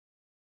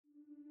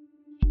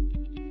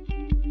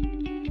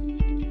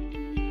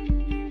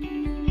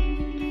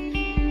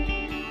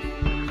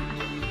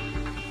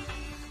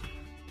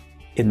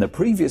In the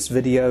previous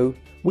video,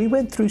 we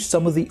went through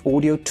some of the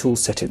audio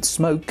toolset in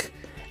Smoke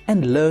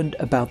and learned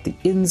about the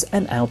ins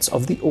and outs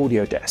of the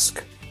audio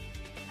desk.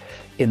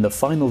 In the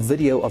final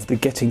video of the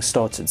Getting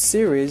Started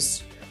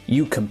series,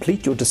 you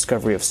complete your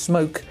discovery of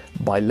Smoke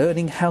by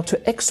learning how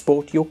to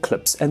export your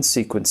clips and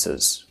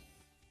sequences.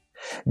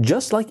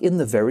 Just like in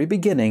the very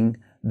beginning,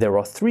 there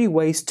are 3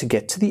 ways to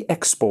get to the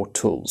export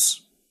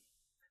tools.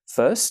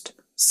 First,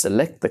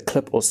 select the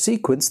clip or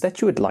sequence that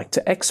you would like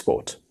to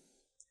export.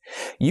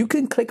 You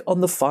can click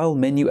on the File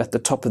menu at the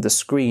top of the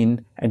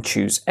screen and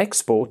choose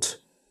Export,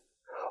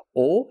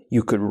 or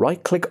you could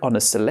right-click on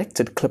a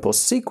selected clip or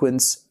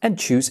sequence and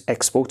choose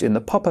Export in the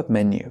pop-up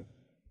menu.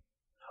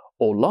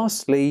 Or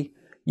lastly,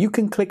 you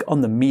can click on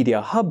the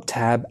Media Hub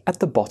tab at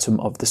the bottom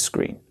of the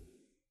screen.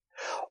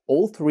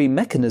 All 3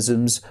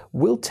 mechanisms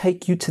will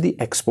take you to the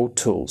export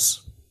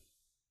tools.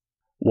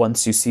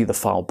 Once you see the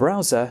file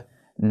browser,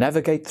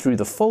 navigate through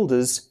the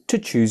folders to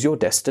choose your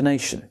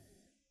destination.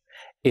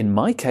 In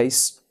my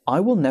case, I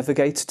will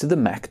navigate to the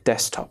Mac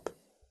desktop.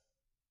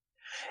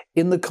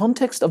 In the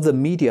context of the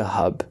Media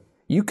Hub,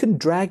 you can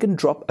drag and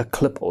drop a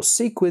clip or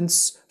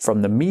sequence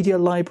from the media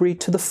library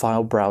to the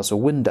file browser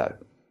window.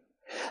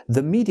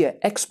 The Media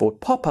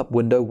Export pop-up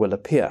window will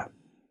appear.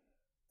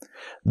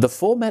 The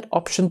Format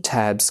option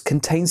tabs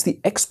contains the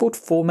export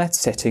format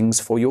settings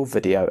for your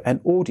video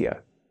and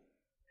audio.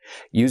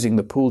 Using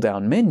the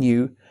pull-down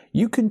menu,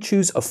 you can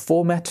choose a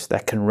format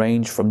that can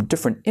range from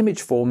different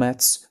image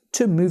formats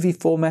to movie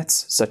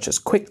formats such as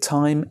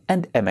QuickTime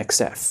and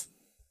MXF.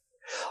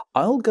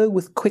 I'll go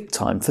with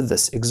QuickTime for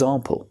this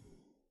example.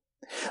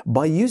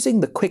 By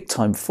using the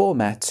QuickTime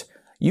format,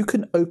 you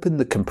can open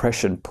the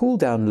compression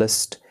pull-down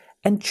list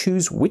and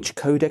choose which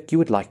codec you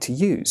would like to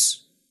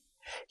use.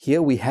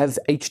 Here we have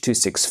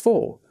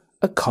H.264,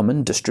 a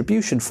common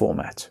distribution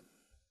format.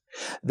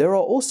 There are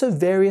also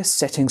various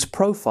settings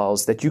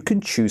profiles that you can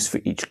choose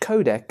for each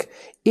codec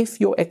if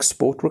your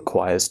export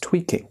requires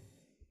tweaking.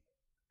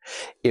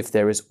 If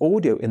there is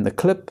audio in the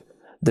clip,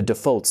 the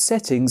default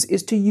settings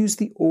is to use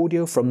the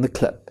audio from the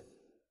clip.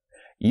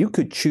 You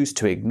could choose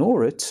to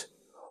ignore it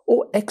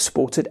or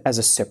export it as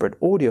a separate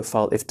audio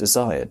file if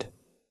desired.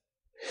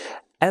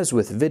 As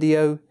with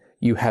video,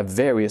 you have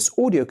various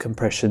audio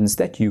compressions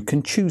that you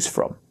can choose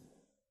from.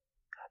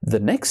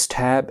 The next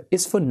tab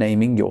is for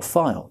naming your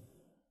file.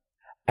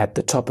 At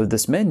the top of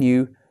this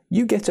menu,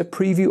 you get a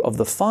preview of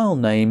the file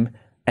name,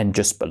 and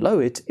just below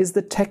it is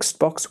the text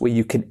box where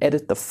you can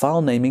edit the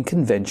file naming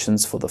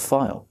conventions for the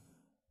file.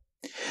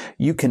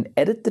 You can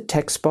edit the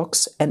text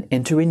box and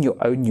enter in your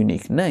own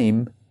unique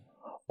name,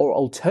 or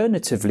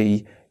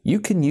alternatively,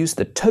 you can use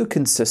the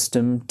token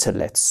system to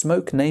let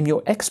Smoke name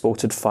your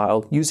exported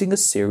file using a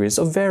series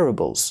of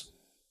variables.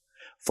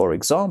 For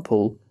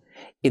example,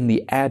 in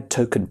the Add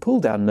Token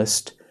pull-down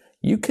list,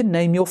 you can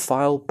name your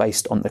file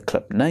based on the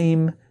clip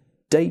name,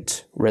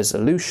 date,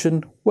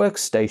 resolution,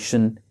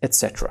 workstation,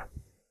 etc.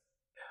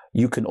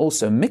 You can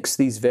also mix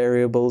these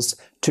variables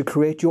to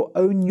create your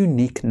own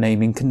unique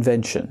naming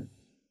convention.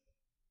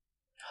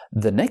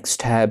 The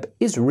next tab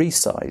is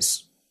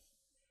Resize.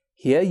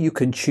 Here you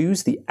can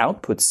choose the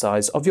output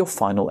size of your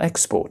final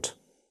export.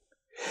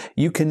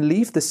 You can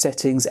leave the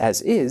settings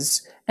as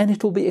is and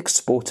it will be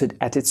exported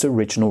at its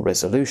original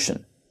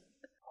resolution.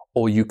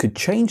 Or you could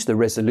change the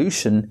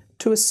resolution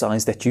to a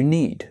size that you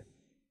need.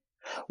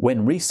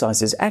 When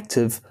Resize is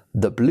active,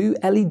 the blue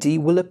LED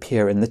will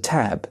appear in the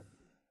tab.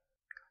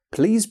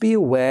 Please be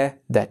aware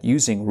that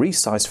using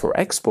Resize for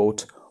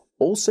export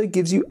also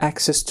gives you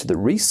access to the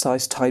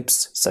resize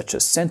types such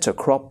as center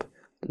crop,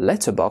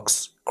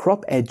 letterbox,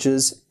 crop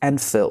edges,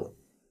 and fill.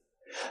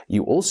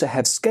 You also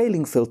have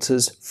scaling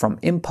filters from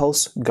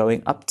Impulse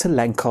going up to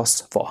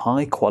Lanczos for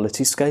high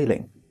quality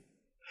scaling.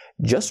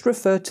 Just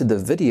refer to the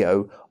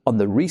video on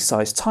the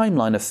resize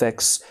timeline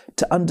effects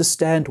to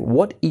understand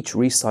what each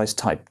resize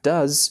type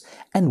does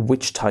and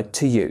which type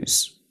to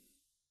use.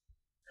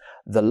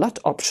 The LUT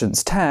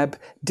Options tab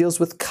deals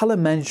with color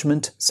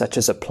management such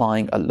as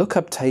applying a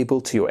lookup table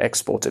to your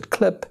exported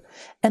clip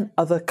and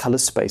other color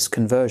space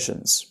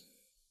conversions.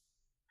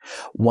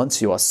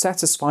 Once you are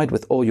satisfied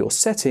with all your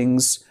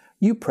settings,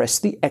 you press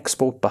the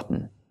Export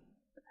button.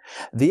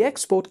 The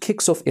export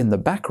kicks off in the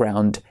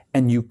background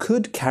and you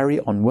could carry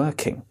on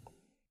working.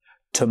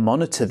 To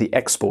monitor the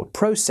export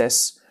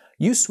process,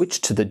 you switch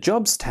to the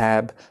Jobs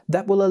tab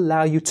that will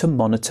allow you to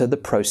monitor the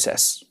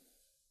process.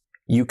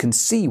 You can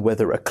see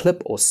whether a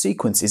clip or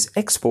sequence is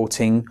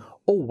exporting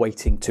or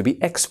waiting to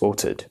be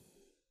exported.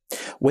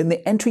 When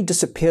the entry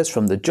disappears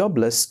from the job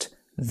list,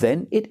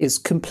 then it is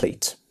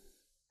complete.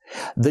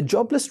 The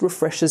job list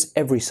refreshes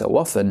every so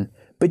often,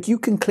 but you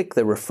can click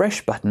the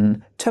refresh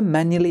button to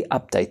manually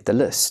update the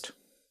list.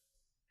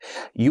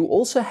 You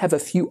also have a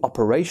few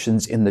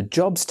operations in the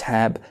Jobs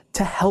tab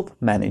to help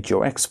manage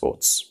your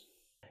exports.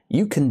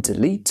 You can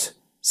delete,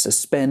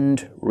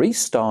 suspend,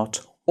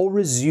 restart, or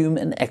resume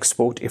an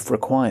export if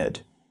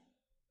required.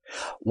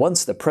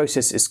 Once the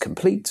process is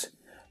complete,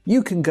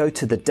 you can go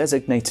to the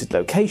designated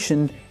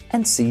location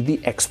and see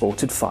the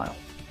exported file.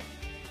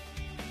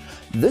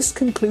 This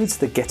concludes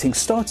the Getting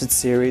Started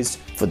series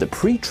for the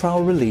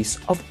pre-trial release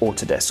of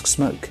Autodesk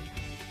Smoke.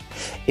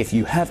 If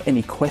you have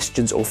any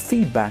questions or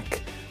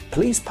feedback,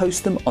 please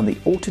post them on the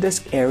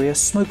Autodesk Area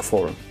Smoke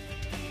Forum.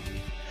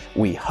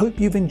 We hope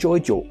you've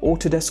enjoyed your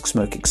Autodesk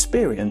Smoke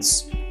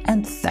experience,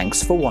 and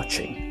thanks for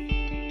watching.